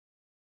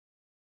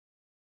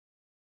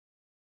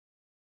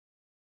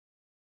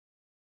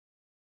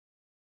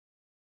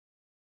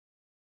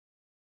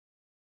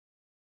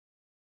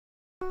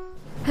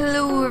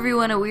Hello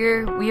everyone,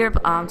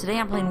 today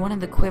I'm playing one of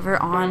the quiver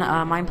on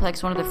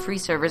Mineplex, one of the free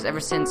servers ever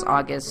since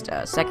August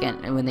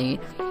 2nd, and when they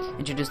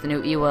introduced the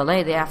new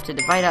EULA, they have to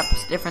divide up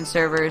different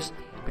servers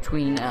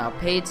between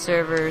paid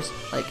servers,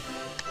 like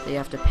they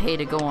have to pay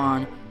to go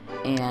on,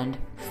 and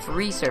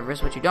free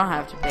servers, which you don't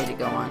have to pay to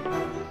go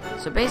on.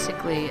 So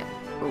basically,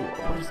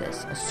 what is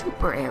this? A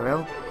super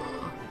arrow?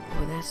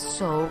 Oh, that's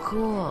so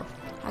cool.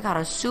 I got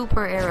a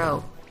super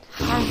arrow.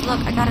 Guys, look,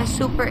 I got a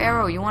super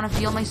arrow. You want to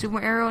feel my super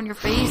arrow in your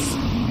face?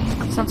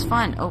 Sounds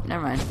fun. Oh,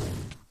 never mind.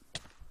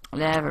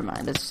 Never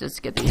mind. Let's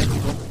just get these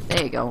people.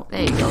 There you go.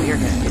 There you go. You're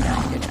good. You're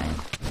dying. You're dying.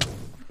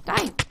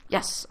 Die!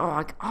 Yes.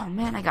 Oh, oh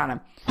man, I got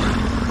him.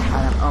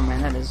 Oh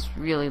man, that is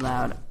really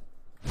loud.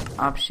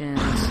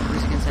 Options,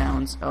 music and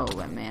sounds. Oh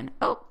man.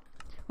 Oh,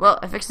 well,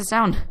 I fixed the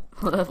sound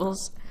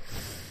levels.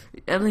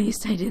 At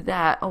least I did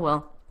that. Oh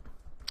well.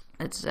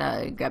 Let's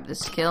grab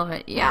this kill.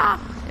 Right? Yeah.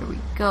 There we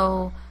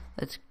go.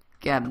 Let's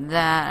grab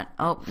that.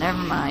 Oh, never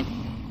mind.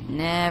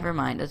 Never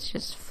mind. Let's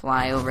just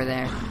fly over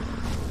there.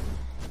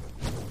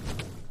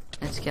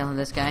 Let's kill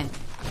this guy.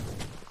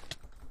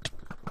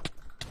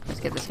 Let's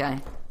get this guy.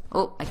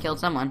 Oh, I killed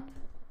someone.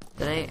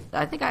 Did I?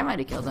 I think I might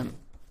have killed him.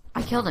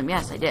 I killed him.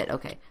 Yes, I did.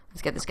 Okay.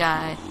 Let's get this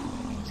guy.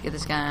 Let's get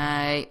this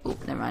guy. Oh,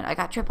 never mind. I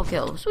got triple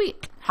kill.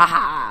 Sweet.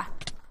 Haha.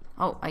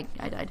 Oh, I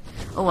died.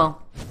 Oh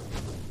well.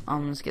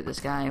 Let's get this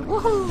guy.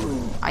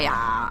 Woohoo! Aya!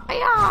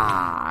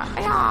 Aya!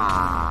 Aya!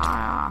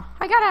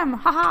 I got him!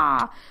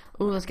 Haha!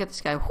 Ooh, let's get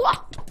this guy. Whoa!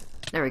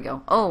 There we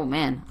go. Oh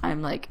man,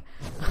 I'm like,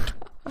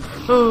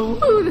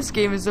 oh, this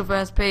game is so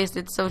fast paced.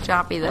 It's so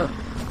choppy though.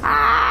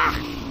 Ah!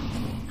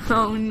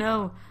 Oh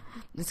no!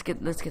 Let's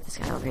get this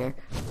guy over here.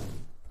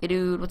 Hey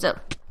dude, what's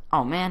up?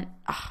 Oh man.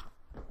 Oh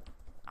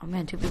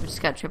man, two people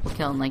just got triple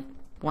kill in like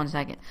 1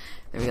 second.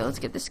 There we go. Let's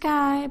get this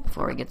guy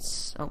before he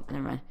gets. Oh,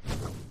 never mind.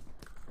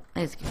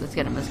 Let's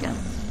get him. Let's get him.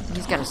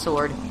 He's got a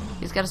sword.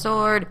 He's got a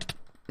sword.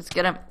 Let's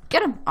get him.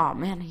 Get him. Oh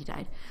man, he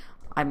died.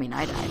 I mean,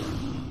 I died.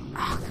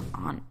 Oh,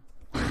 come on.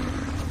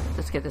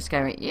 Let's get this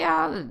guy right.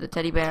 Yeah, the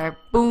teddy bear.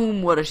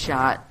 Boom! What a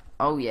shot.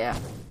 Oh yeah.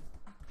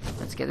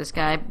 Let's get this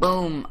guy.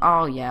 Boom.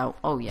 Oh yeah.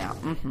 Oh yeah.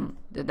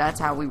 That's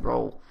how we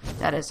roll.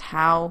 That is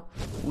how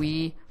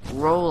we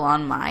roll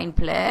on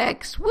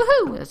Mineplex.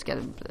 Woohoo! Let's get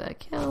him the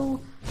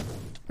kill.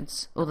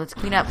 Let's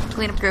clean up.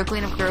 Clean up crew.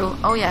 Clean up crew.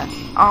 Oh yeah.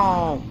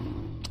 Oh.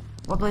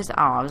 What place? Oh,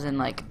 I was in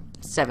like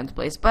 7th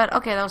place. But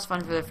okay, that was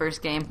fun for the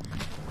first game.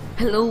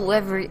 Hello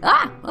everybody,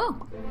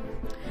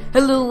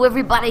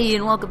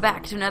 and welcome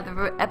back to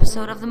another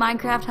episode of the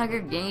Minecraft Hunger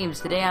Games.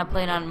 Today I'm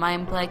playing on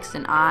Mineplex,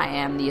 and I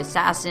am the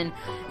assassin.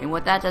 And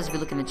what that does, if you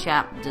look in the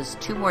chat, does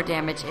 2 more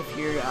damage if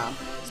you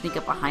sneak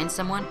up behind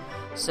someone.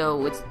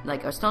 So it's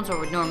like a stone sword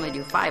would normally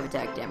do 5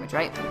 attack damage,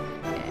 right?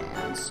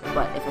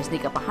 But if I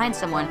sneak up behind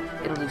someone,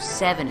 it'll do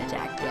 7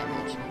 attack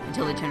damage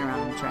until they turn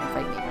around and try and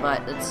fight me.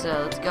 But let's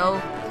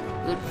go.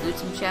 Loot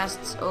some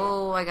chests.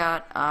 Oh,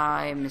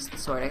 I missed the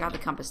sword. I got the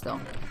compass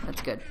though.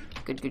 That's good.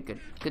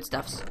 Good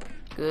stuffs.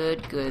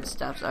 Good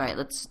stuffs. Alright,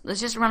 let's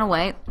just run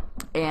away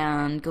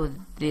and go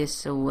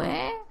this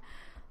way.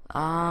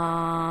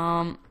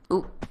 Ooh.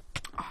 Oh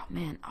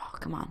man. Oh,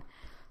 come on.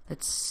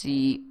 Let's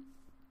see.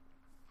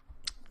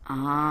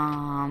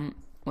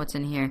 What's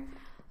in here?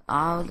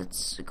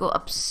 Let's go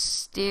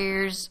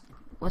upstairs.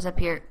 What's up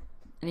here?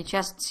 Any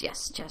chests?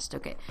 Yes, chest.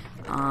 Okay.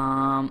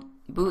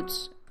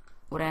 Boots.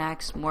 Wood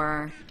axe,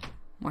 more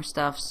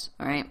stuffs.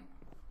 All right.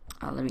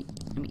 Let me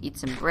eat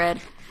some bread.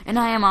 And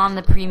I am on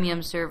the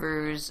premium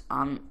servers.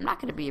 I'm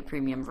not gonna be a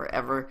premium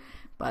forever,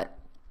 but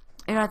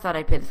you know, I thought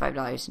I'd pay the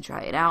 $5 and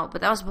try it out.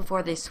 But that was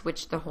before they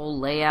switched the whole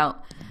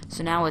layout.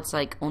 So now it's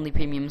like only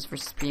premiums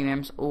versus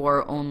premiums,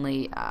 or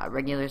only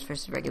regulars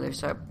versus regulars.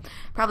 So I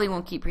probably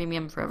won't keep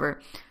premium forever.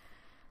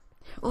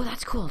 Oh,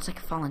 that's cool. It's like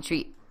a fallen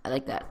tree. I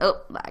like that.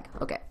 Oh, lag.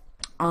 Okay.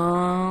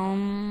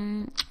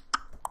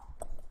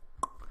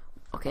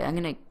 Okay, I'm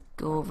gonna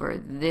go over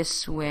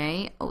this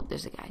way. Oh,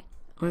 there's a guy.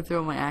 I'm gonna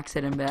throw my axe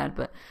at him bad,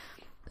 but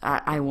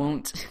I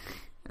won't.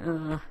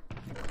 Oh,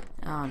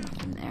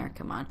 nothing there.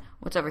 Come on.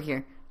 What's over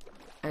here?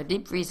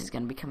 Deep freeze is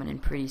gonna be coming in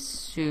pretty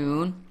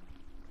soon,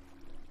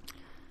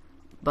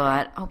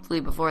 but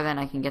hopefully before then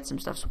I can get some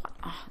stuff. So,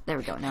 there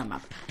we go. Now I'm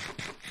up.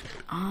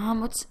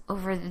 What's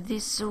over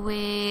this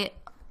way?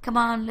 Come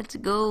on, let's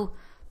go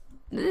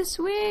this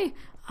way.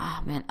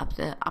 Oh man, up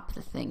the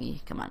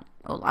thingy. Come on.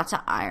 Oh, lots of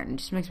iron. It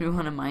just makes me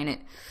want to mine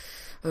it.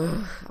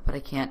 Ugh, but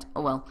I can't.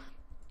 Oh well.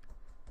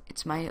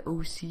 It's my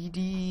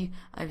OCD.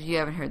 If you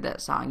haven't heard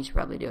that song, you should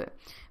probably do it.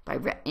 By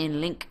Rhett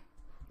and Link.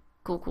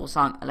 Cool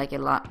song. I like it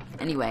a lot.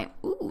 Anyway,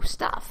 ooh,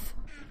 stuff.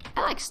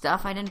 I like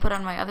stuff. I didn't put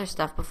on my other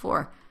stuff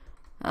before.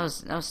 That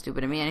was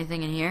stupid of me.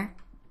 Anything in here?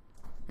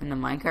 In the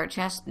minecart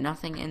chest?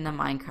 Nothing in the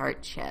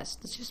minecart chest.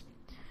 Let's just.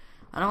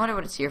 I don't wonder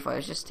what it's here for.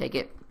 Let's just take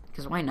it.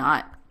 Because why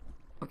not?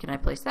 Or can I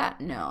place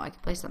that? No, I can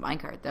place the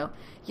minecart though.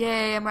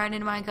 Yay, I'm riding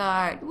in a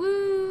minecart.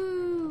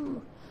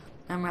 Woo!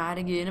 I'm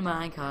riding in a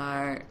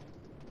minecart.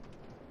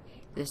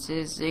 This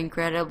is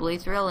incredibly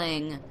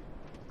thrilling.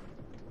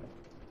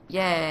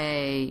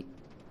 Yay!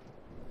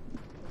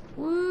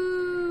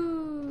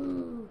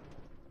 Woo!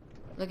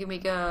 Look at me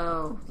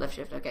go. Left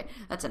shift. Okay,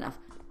 that's enough.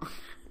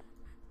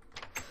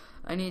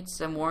 I need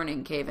some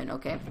warning, cave-in.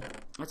 Okay,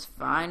 that's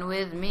fine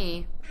with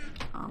me.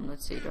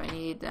 Let's see. Do I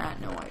need that?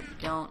 No, I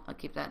don't. I'll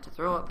keep that to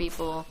throw at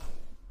people.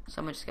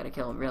 Someone just got to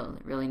kill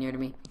really near to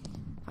me.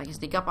 If I can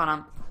sneak up on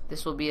them,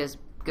 this will be as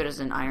good as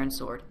an iron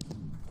sword.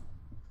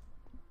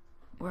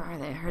 Where are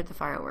they? I heard the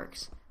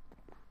fireworks.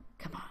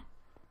 Come on.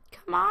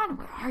 Come on.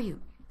 Where are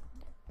you?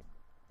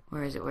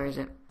 Where is it? Where is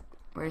it?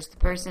 Where's the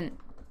person?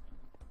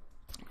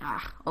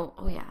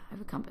 Oh yeah. I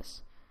have a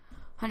compass.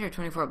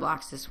 124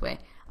 blocks this way.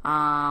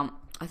 I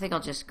think I'll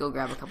just go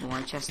grab a couple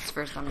more chests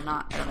first. I don't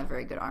have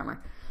very good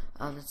armor.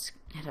 Let's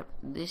head up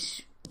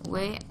this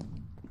way.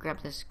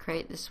 Grab this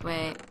crate this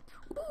way.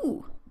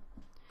 Ooh!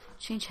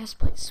 Chain chest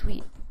plate.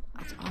 Sweet.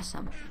 That's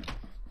awesome.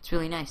 It's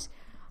really nice.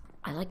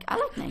 I like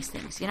nice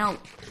things. You know,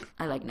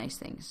 I like nice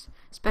things.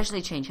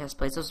 Especially chain chest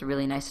plates. Those are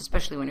really nice,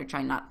 especially when you're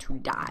trying not to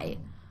die.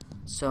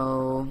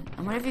 So,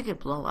 I wonder if you could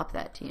blow up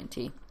that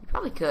TNT. You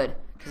probably could,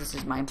 because this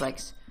is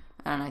Mineplex.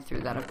 And I threw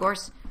that, of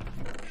course.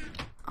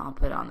 I'll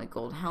put on the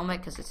gold helmet,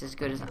 because it's as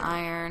good as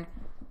iron.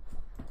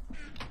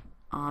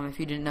 If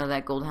you didn't know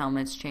that, gold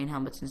helmets, chain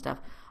helmets, and stuff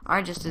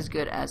are just as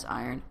good as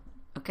iron.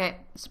 Okay,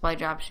 supply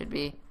drop should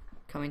be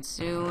coming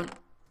soon.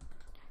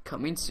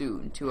 Coming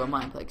soon to a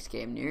Mineplex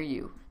game near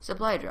you.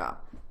 Supply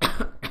drop.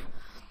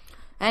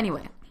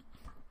 Anyway,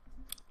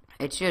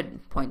 it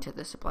should point to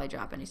the supply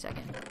drop any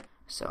second.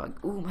 So,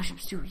 ooh, mushroom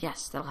stew.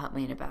 Yes, that'll help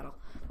me in a battle.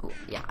 Ooh,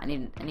 yeah, I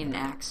need an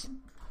axe.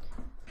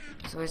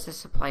 So where's the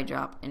supply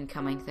drop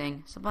incoming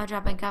thing? Supply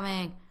drop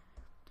incoming.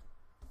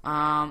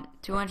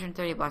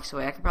 230 blocks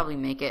away. I could probably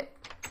make it,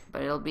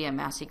 but it'll be a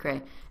massy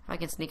crate. If I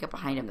can sneak up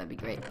behind him, that'd be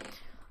great.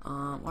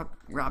 More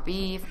raw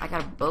beef. I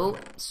got a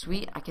boat.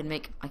 Sweet. I can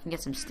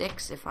get some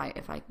sticks if I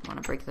want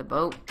to break the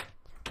boat.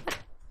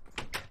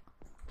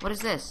 What is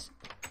this?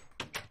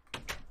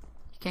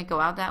 You can't go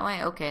out that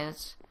way? Okay,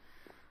 that's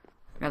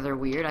rather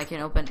weird. I can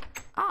open.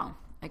 Oh,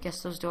 I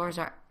guess those doors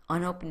are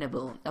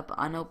unopenable.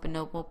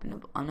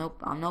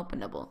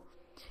 Unopenable.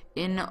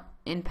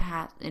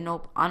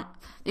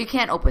 You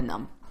can't open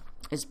them.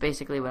 Is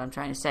basically what I'm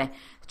trying to say.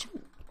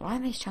 Why are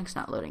these chunks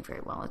not loading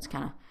very well? It's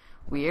kind of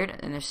weird.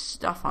 And there's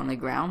stuff on the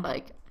ground,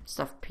 like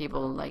stuff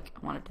people like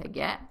wanted to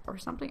get or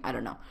something. I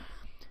don't know.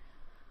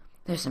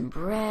 There's some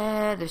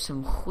bread. There's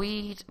some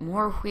wheat.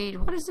 More wheat.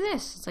 What is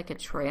this? It's like a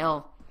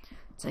trail.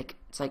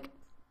 It's like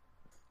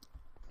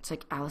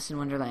Alice in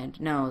Wonderland.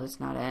 No, that's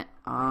not it.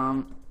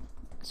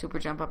 Super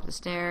jump up the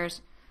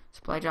stairs.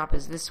 Supply drop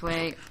is this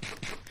way.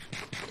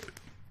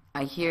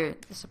 I hear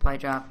the supply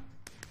drop.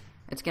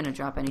 It's gonna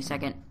drop any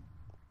second.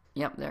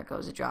 Yep, there it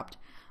goes. It dropped.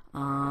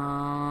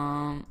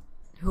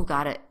 Who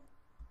got it?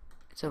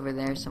 It's over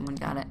there. Someone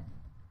got it.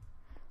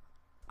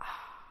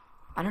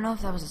 I don't know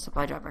if that was a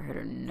supply drop I heard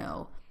or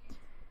no.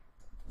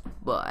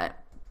 But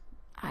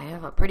I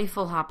have a pretty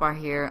full hotbar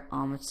here.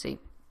 Let's see.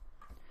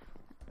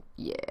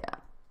 Yeah.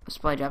 The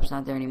supply drop's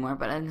not there anymore,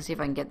 but I'm gonna see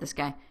if I can get this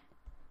guy.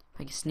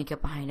 If I can sneak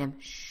up behind him.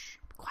 Shh.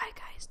 Quiet,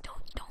 guys.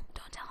 Don't tell him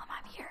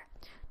I'm here.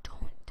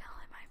 Don't tell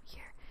him I'm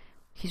here.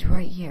 He's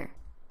right here.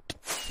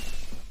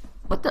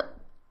 What the?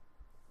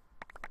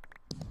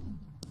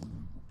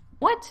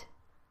 What?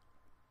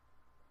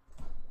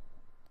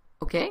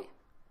 Okay.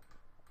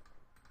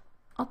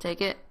 I'll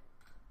take it.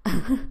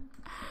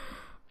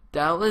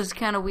 That was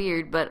kind of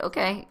weird, but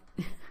okay.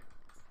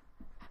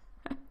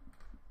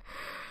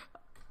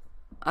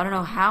 I don't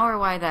know how or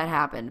why that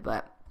happened,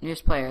 but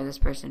newest player, this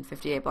person,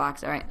 58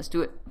 blocks. Alright, let's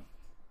do it.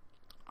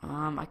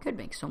 I could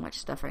make so much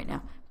stuff right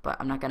now, but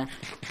I'm not gonna.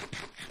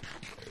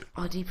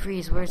 Oh, deep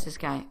freeze. Where's this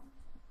guy?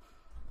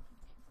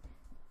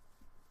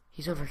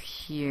 He's over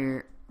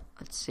here.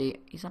 Let's see.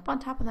 He's up on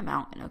top of the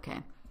mountain.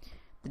 Okay.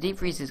 The deep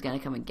freeze is gonna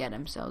come and get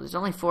him, so there's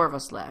only 4 of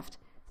us left.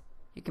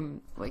 You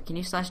can. Wait, can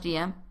you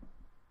 /DM?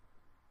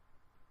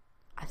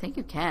 I think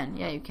you can.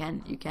 Yeah, you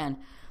can.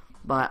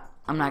 But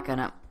I'm not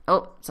gonna.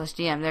 Oh,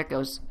 /DM. There it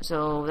goes.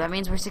 So that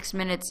means we're 6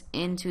 minutes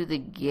into the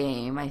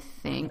game, I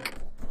think.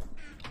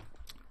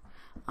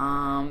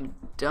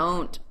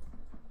 Don't.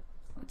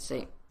 Let's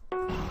see.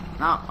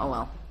 Oh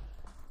well.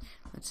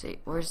 Let's see.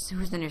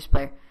 Who's the nearest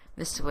player?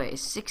 This way.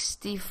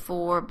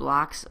 64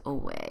 blocks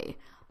away.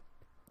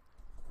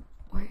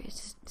 Where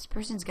is this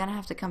person's gonna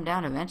have to come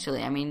down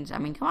eventually. I mean,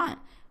 come on.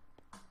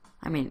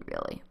 I mean,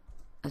 really.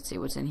 Let's see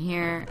what's in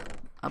here.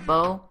 A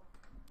bow.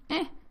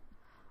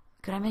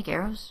 Could I make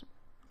arrows?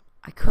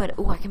 I could.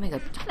 Oh, I can make a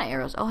ton of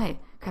arrows. Oh, hey,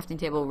 crafting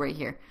table right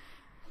here.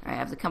 All right, I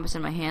have the compass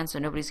in my hand, so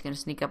nobody's gonna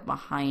sneak up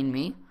behind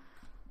me.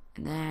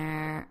 And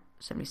there,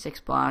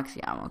 76 blocks.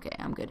 Yeah, I'm okay.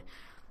 I'm good.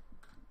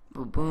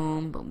 Boom,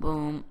 boom, boom,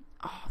 boom.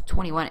 Oh,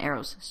 21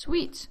 arrows.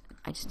 Sweet.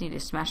 I just need to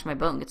smash my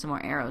boat and get some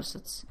more arrows.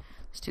 Let's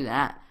do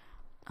that.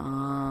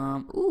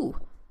 Ooh,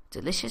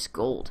 delicious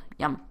gold.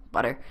 Yum,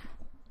 butter.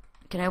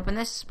 Can I open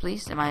this,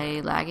 please? Am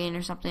I lagging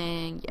or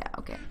something? Yeah,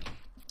 okay.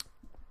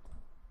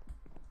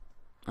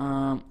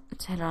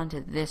 Let's head on to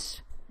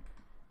this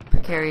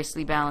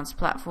precariously balanced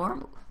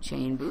platform.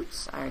 Chain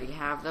boots. I already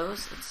have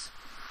those. Let's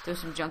throw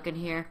some junk in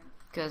here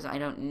because I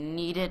don't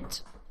need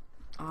it.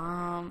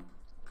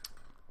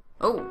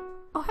 Oh,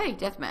 oh, hey,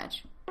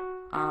 deathmatch.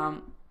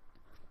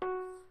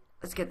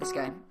 Let's get this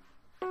guy.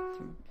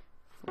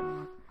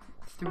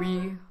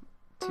 3,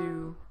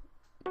 2,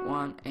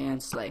 1,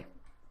 and slay.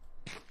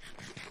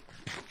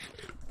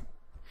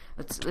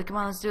 Come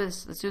on, let's do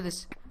this. Let's do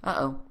this.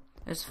 Uh-oh.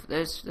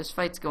 There's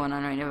fights going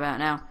on right about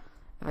now.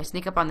 If I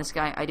sneak up on this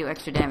guy, I do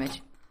extra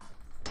damage.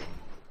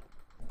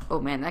 Oh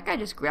man, that guy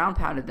just ground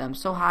pounded them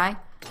so high.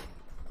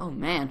 Oh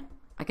man.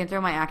 I can throw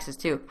my axes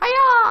too.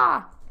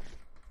 Hiya!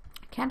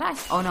 Can't I?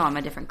 Oh no, I'm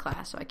a different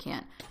class, so I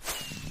can't.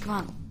 Come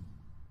on.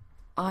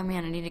 Oh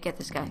man, I need to get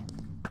this guy.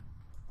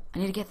 I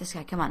need to get this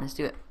guy. Come on, let's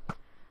do it.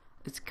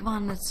 Come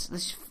on,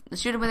 let's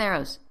shoot him with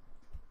arrows.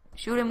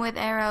 Shoot him with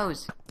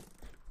arrows.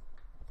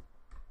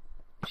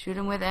 Shoot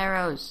him with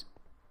arrows.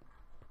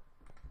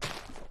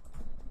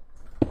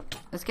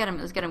 Let's get him.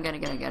 Let's get him. Get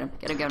him.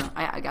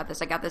 I got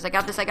this. I got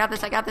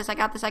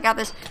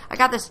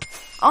this.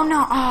 Oh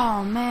no.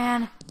 Oh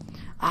man.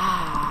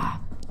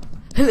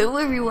 Hello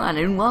everyone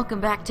and welcome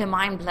back to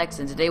Mineplex,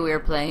 and today we are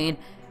playing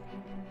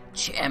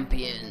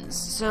Champions.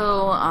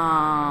 So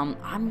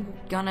I'm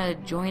gonna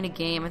join a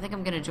game. I think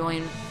I'm gonna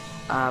join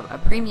a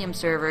premium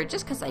server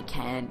just because I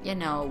can. You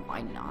know,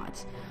 why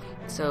not?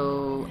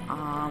 So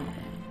I'm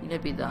gonna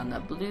be on the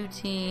blue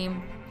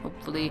team.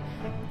 Hopefully,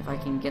 if I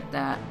can get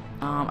that.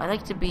 I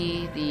like to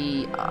be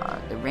the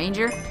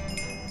ranger.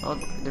 Oh,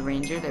 the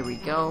ranger. There we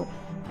go.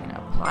 I'm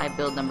gonna apply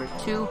build number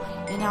 2.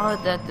 And now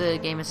that the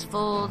game is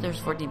full, there's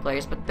 14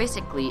 players. But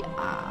basically,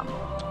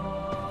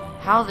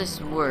 how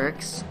this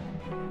works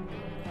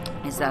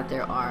is that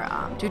there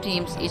are 2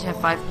 teams. Each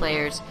have 5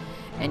 players,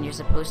 and you're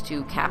supposed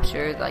to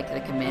capture like the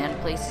command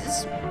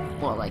places.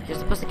 Well, like you're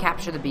supposed to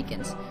capture the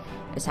beacons.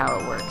 Is how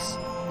it works.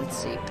 Let's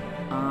see.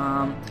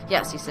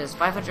 Yes, he says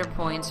 500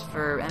 points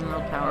for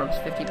emerald power-ups,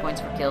 50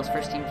 points for kills,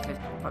 first team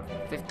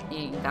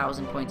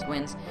 15,000 points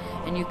wins,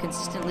 and you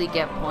consistently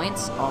get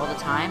points all the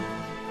time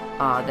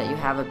that you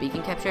have a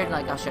beacon captured.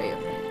 Like, I'll show you.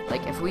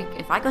 Like,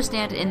 if I go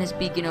stand in this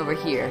beacon over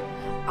here,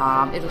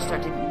 it'll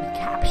start to be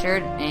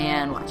captured,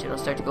 and watch, it'll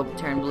start to go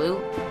turn blue,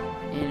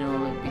 and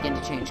it'll begin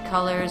to change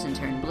colors and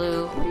turn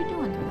blue. What are you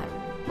doing through that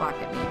block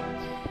at me?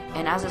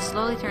 And as it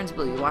slowly turns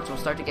blue, you watch, we'll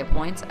start to get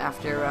points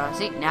after,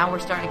 see, now we're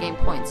starting to gain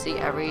points. See,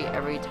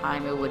 every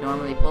time it would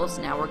normally pulse,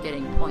 now we're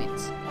getting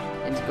points.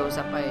 And it goes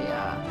up by,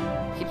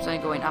 keeps on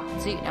going up.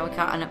 See, now we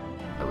caught,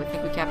 we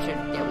think we captured,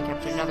 yeah, we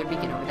captured another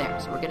beacon over there.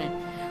 So we're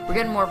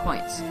getting more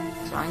points.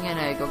 So I'm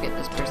gonna go get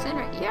this person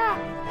right, yeah.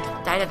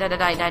 Die.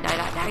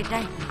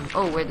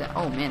 Oh,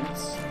 oh man,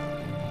 that's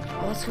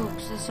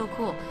so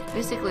cool.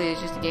 Basically,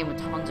 it's just a game with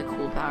tons of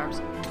cool powers.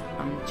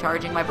 I'm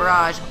charging my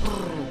barrage.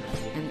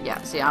 And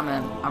yeah, see, I'm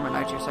an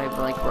archer, so I have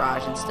like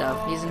barrage and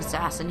stuff. He's an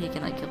assassin. He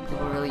can like kill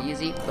people really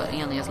easy, but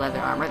he only has leather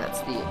armor. That's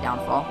the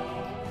downfall.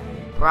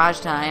 Barrage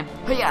time.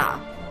 Hiya!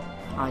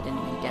 Oh, I didn't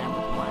even get him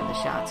with one of the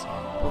shots.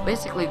 Well,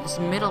 basically, this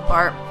middle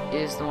part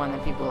is the one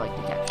that people like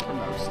to capture the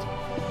most.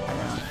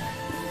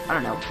 I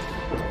don't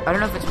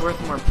know if it's worth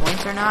more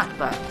points or not,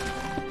 but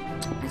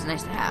it's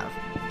nice to have.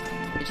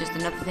 It's just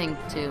another thing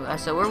to,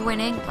 so we're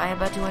winning by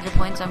about 200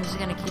 points. I'm just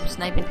gonna keep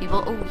sniping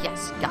people. Oh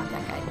yes, got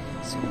that guy.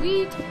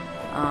 Sweet.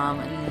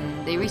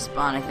 And they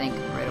respawn, I think,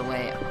 right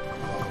away.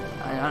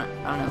 I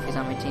don't know if he's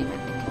on my team. I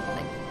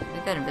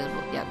think that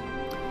invisible, yeah,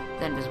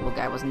 that invisible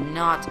guy was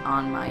not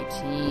on my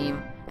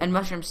team. And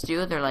mushrooms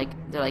too. They're like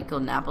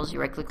golden apples. You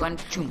right click one,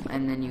 choom,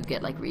 and then you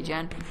get like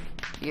regen.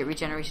 You get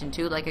regeneration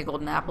too, like a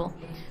golden apple.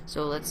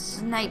 So let's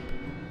snipe.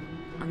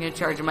 I'm gonna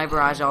charge my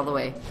barrage all the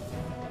way.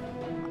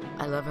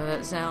 I love how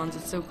that sounds.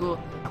 It's so cool.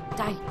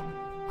 Die.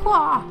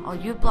 Wah! Oh,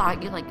 you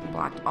blocked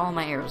all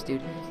my arrows,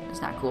 dude.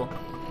 That's not cool.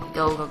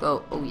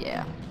 Go. Oh,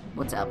 yeah.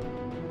 What's up?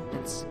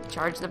 Let's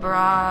charge the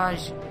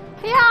barrage.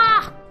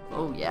 Hiya!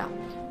 Oh, yeah.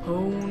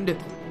 Pwned.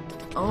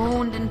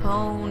 Owned and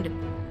pwned.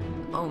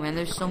 Oh, man,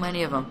 there's so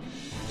many of them.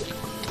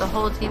 The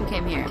whole team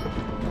came here.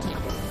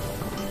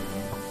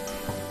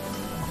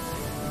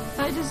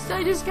 I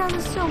just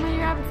got so many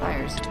rapid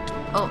fires.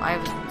 Oh, I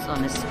have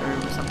slowness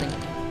or something.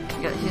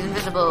 He's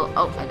invisible.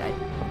 Oh, I died.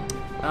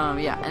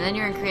 Yeah, and then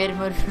you're in creative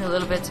mode for a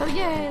little bit. So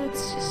yay,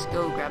 let's just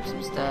go grab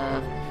some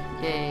stuff.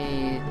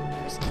 Yay,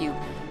 it's cute.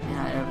 And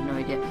I have no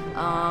idea.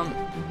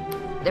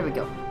 There we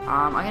go.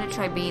 I'm gonna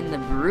try being the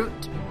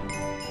brute,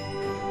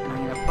 and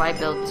I'm gonna apply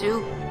build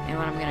 2. And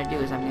what I'm gonna do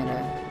is I'm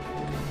gonna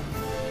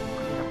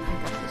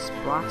pick up this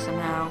block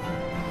somehow.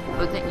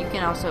 But then you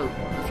can also,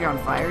 if you're on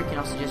fire, you can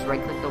also just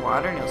right click the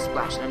water and it'll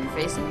splash it on your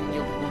face, and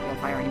you won't get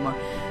fire anymore.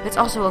 It's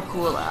also a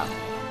cool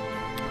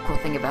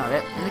thing about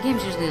it. And the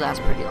games usually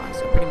last pretty long,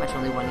 so pretty much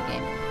only one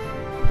game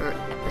per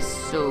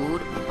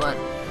episode. But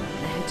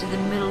head to the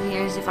middle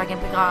here, see if I can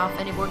pick off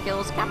any more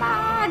kills. Come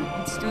on,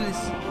 let's do this.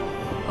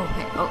 Oh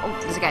hey, oh,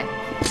 there's a guy.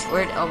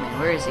 Oh man,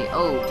 where is he?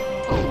 Oh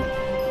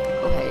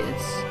hey,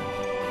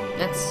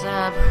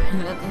 that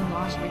thing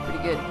launched me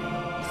pretty good.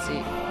 Let's see,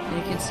 and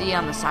you can see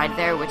on the side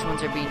there which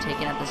ones are being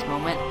taken at this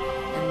moment.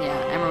 And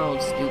yeah,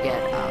 emeralds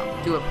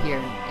do appear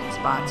in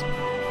spots.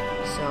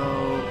 So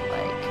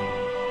like,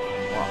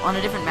 well, on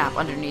a different map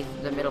underneath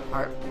the middle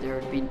part there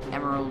would be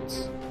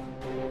emeralds,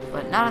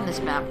 but not on this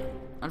map.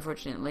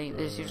 unfortunately.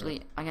 There's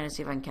usually... I'm gonna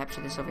see if I can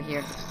capture this over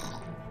here.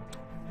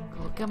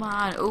 Oh, come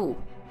on. Oh.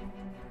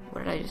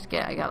 What did I just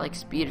get? I got like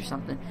speed or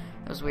something.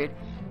 That was weird.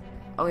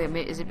 Oh yeah,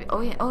 is it...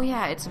 Oh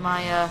yeah, it's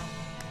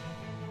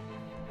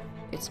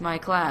my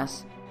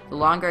class. The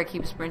longer I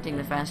keep sprinting,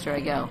 the faster I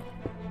go.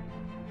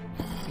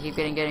 I keep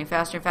getting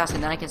faster and faster,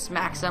 and then I can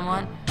smack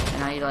someone,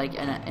 and I like,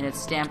 and it's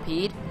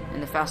stampede,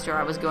 and the faster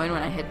I was going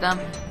when I hit them,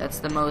 that's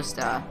the most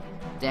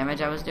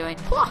damage I was doing.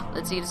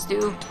 Let's eat a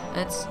stew.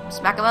 Let's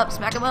smack him up,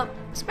 smack him up,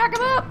 smack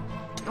him up.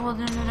 Oh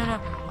no.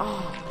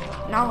 Oh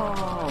no.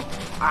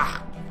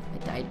 Ah, I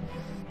died.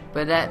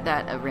 But that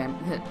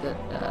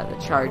the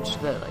charge,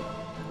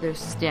 the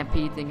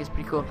stampede thing is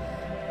pretty cool.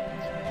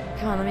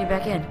 Come on, let me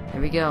back in.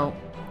 There we go.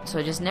 So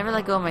I just never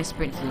let go of my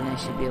sprint key, and I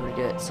should be able to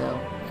do it. So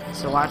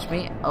watch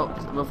me. Oh,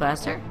 a little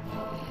faster.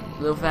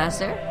 A little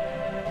faster.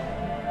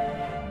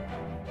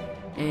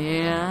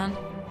 And...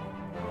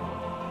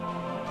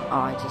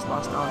 oh, I just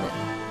lost all of it.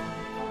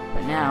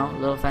 But now, a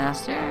little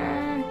faster.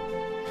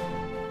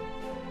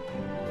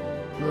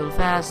 A little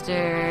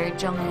faster.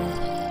 Jump.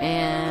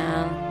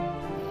 And...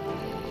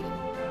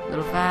 a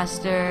little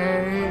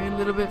faster. A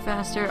little bit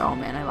faster. Oh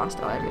man, I lost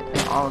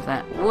all of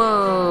that.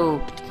 Whoa!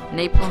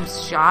 Napalm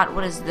shot?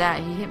 What is that?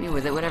 He hit me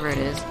with it, whatever it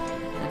is.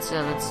 Let's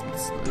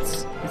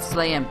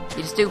slay him.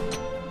 You just do.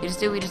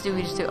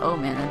 Oh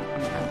man,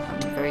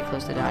 I'm very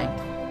close to dying.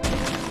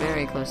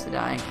 Very close to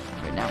dying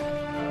right now.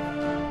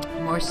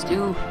 More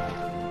stew.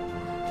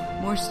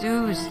 More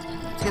stews.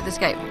 Let's get this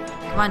guy.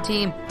 Come on,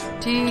 team.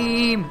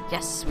 Team.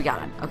 Yes, we got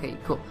him. Okay,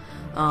 cool.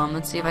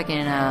 Let's see if I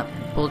can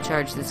bull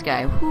charge this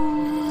guy.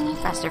 Woo!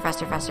 Faster.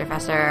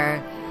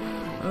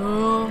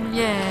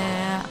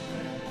 Yeah.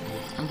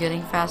 I'm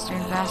getting faster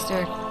and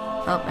faster.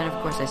 Oh, and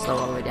of course I slow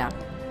all the way down.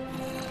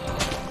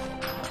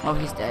 Oh,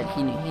 he's dead.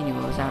 He knew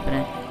what was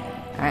happening.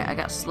 Alright, I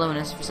got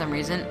slowness for some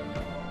reason.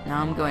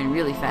 Now I'm going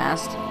really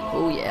fast.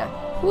 Oh yeah.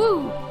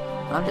 Woo!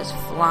 I'm just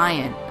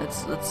flying.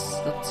 Let's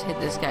hit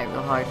this guy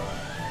real hard.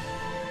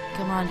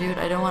 Come on, dude.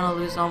 I don't want to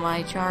lose all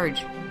my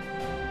charge.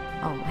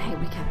 Oh, hey,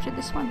 we captured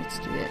this one. Let's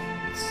do it.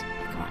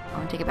 Come on. I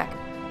want to take it back.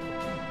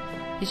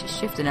 He's just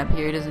shifting up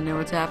here. He doesn't know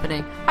what's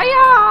happening.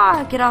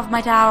 Hiya! Get off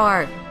my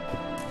tower!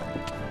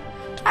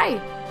 Hi!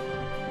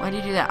 Why do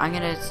you do that? I'm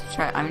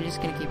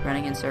just gonna keep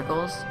running in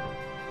circles.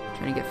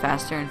 Trying to get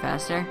faster and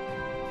faster.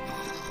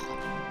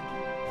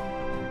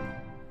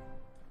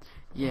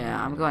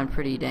 Yeah, I'm going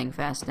pretty dang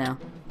fast now.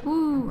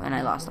 Woo! And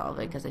I lost all of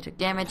it because I took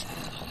damage.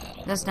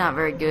 That's not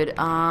very good.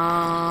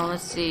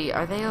 Let's see.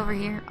 Are they over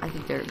here? I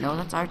think they're... no,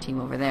 that's our team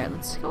over there.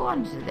 Let's go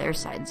on to their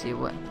side and see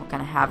what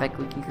kind of havoc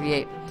we can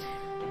create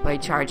by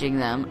charging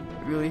them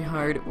really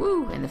hard.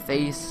 Woo! In the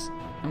face.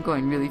 I'm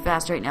going really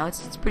fast right now.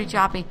 It's pretty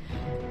choppy,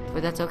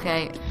 but that's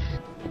okay.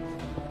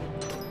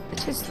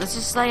 Let's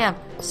just slay him.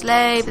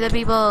 Slay the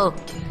people.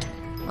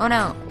 Oh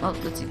no. Oh,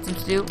 let's eat some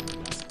stew.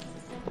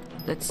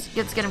 Let's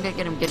get him. Oh,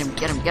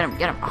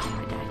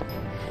 I died.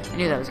 I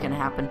knew that was gonna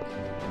happen.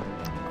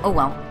 Oh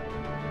well.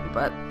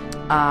 But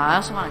I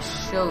also want to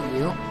show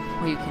you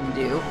what you can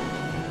do.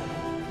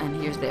 And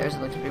here's theirs.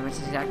 It looks pretty much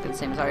exactly the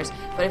same as ours.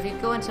 But if you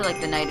go into like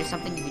the night or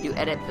something, you can do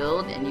edit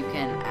build, and you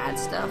can add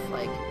stuff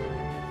like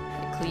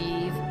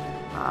cleave.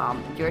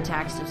 Your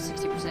attacks do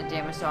 60%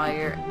 damage to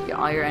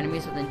all your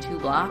enemies within 2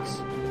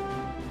 blocks.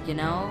 You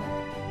know,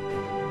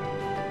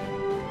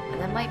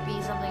 and that might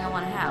be something I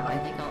want to have. I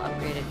think I'll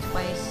upgrade it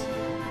twice.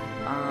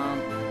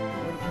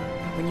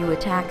 When you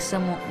attack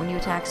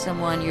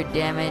someone, your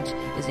damage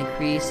is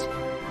increased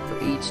for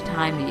each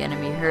time the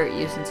enemy hurt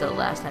you since the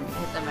last time you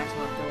hit them.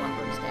 Maximum up to 1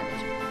 bonus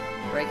damage.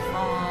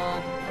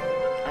 Breakfall.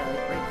 I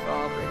like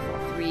breakfall. Breakfall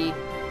 3.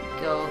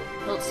 Go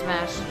hilt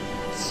smash.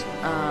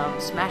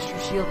 Smash your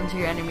shield into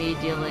your enemy,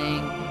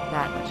 dealing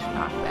that much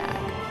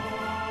knockback.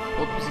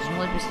 Hold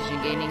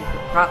position, gaining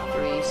prop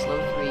 3, slow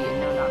 3, and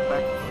no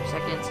knockback for 4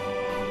 seconds.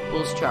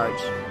 Bull's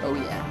charge. Oh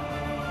yeah.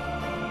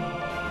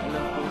 I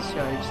love Bull's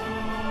charge.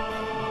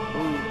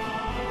 Ooh.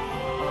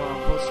 Oh,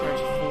 Bull's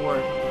charge 4.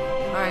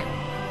 Alright.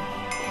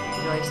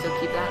 Do I still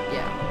keep that?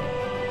 Yeah.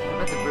 What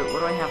about the brute? What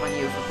do I have on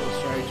you for Bull's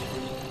charge?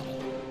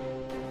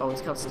 Oh,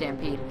 it's called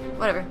Stampede.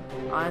 Whatever.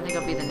 I think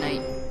I'll be the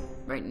knight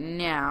right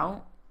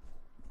now.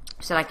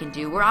 So I can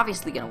do. We're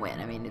obviously gonna win.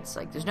 I mean, it's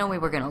like there's no way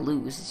we're gonna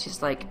lose. It's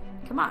just like,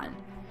 come on.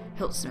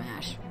 Hilt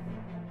smash.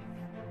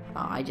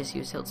 Oh, I just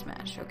used hilt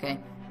smash, okay?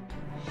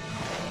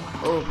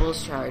 Oh,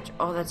 Bull's charge.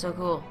 Oh, that's so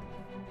cool.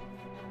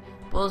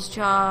 Bull's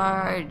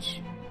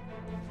charge.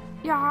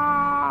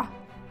 Yeah.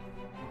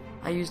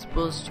 I used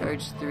Bull's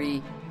charge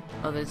 3.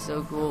 Oh, that's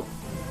so cool.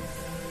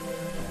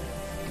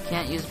 I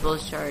can't use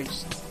Bull's charge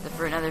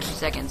for another few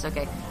seconds.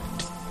 Okay.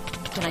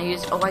 Can I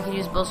use... oh, I can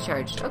use Bull's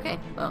charge. Okay.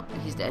 Well,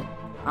 he's dead.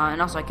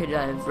 And also I could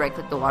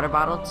right-click the water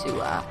bottle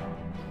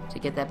to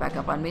get that back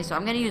up on me. So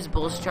I'm going to use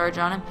Bull's charge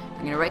on him. I'm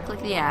going to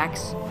right-click the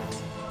axe.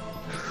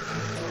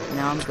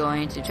 Now I'm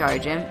going to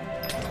charge him.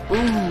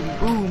 Boom,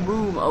 boom,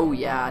 boom. Oh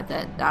yeah,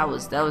 that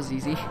was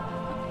easy.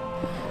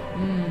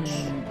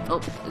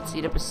 Oh, let's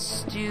heat up a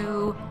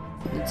stew.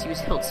 Let's use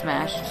hilt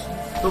smash.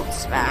 Hilt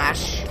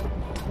smash.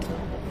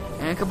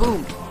 And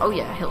kaboom! Oh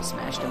yeah, he'll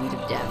smash them to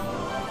death.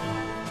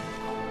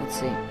 Let's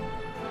see.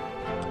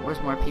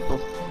 Where's more people?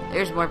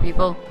 There's more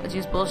people. Let's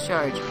use Bull's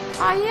Charge.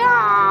 Ah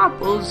yeah!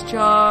 Bull's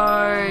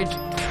Charge!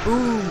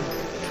 Boom!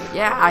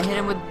 Yeah, I hit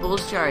him with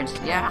Bull's Charge.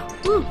 Yeah!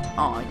 Woo!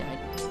 Oh, I died.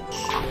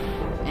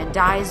 And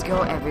dies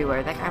go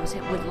everywhere. That guy was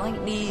hit with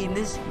lightning.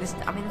 This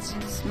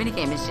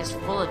minigame is just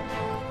full of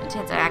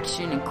intense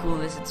action and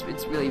coolness. It's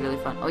really, really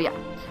fun. Oh yeah.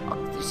 Oh,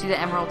 you see the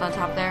emerald on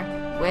top there?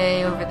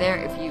 Way over there.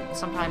 If you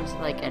sometimes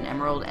like an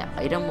emerald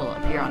item will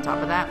appear on top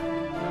of that.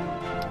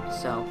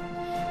 So,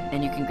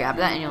 and you can grab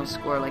that and you'll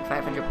score like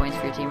 500 points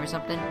for your team or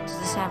something. Does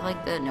this have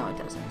like the? No, it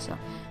doesn't. So,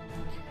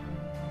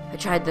 I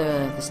tried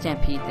the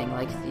stampede thing,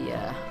 like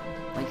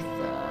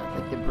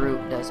the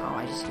brute does. Oh,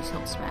 I just used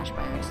Hilt Smash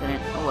by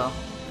accident. Oh well.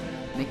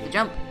 Make the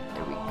jump.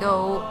 There we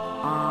go.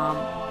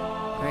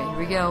 Alright, here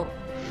we go.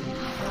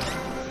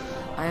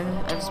 I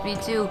have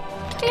speed too.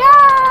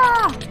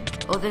 Yeah!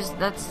 Oh,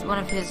 that's one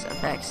of his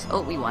effects.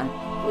 Oh, we won.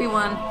 We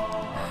won.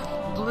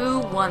 Blue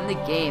won the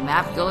game.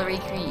 Map gallery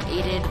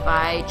created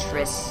by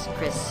Chris.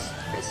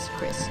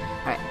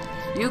 Alright.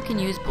 You can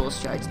use Bull's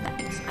Charge.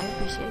 Thanks. I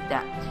appreciate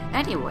that.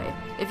 Anyway,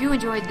 if you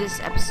enjoyed this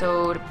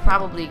episode,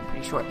 probably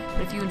pretty short,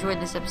 but if you enjoyed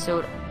this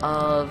episode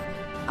of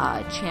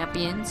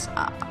Champions,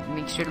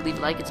 make sure to leave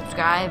a like and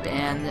subscribe.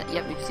 And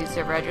yep, you can see the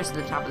server address at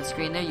the top of the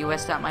screen there,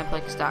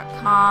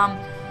 us.mineplex.com.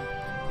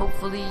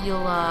 Hopefully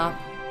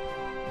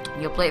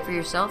you'll play it for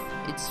yourself.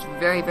 It's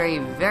very, very,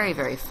 very,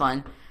 very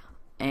fun.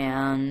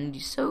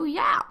 And so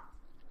yeah,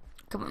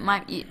 come on,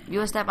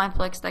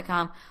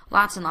 us.mineplex.com.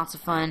 Lots and lots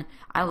of fun.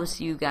 I will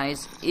see you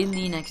guys in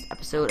the next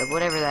episode of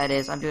whatever that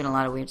is. I'm doing a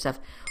lot of weird stuff.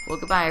 Well,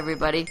 goodbye,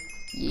 everybody.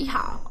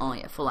 Yeehaw. Oh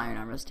yeah, full iron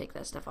armor. Let's take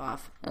that stuff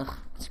off. Ugh,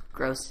 it's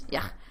gross.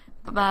 Yeah.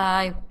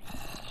 Bye-bye.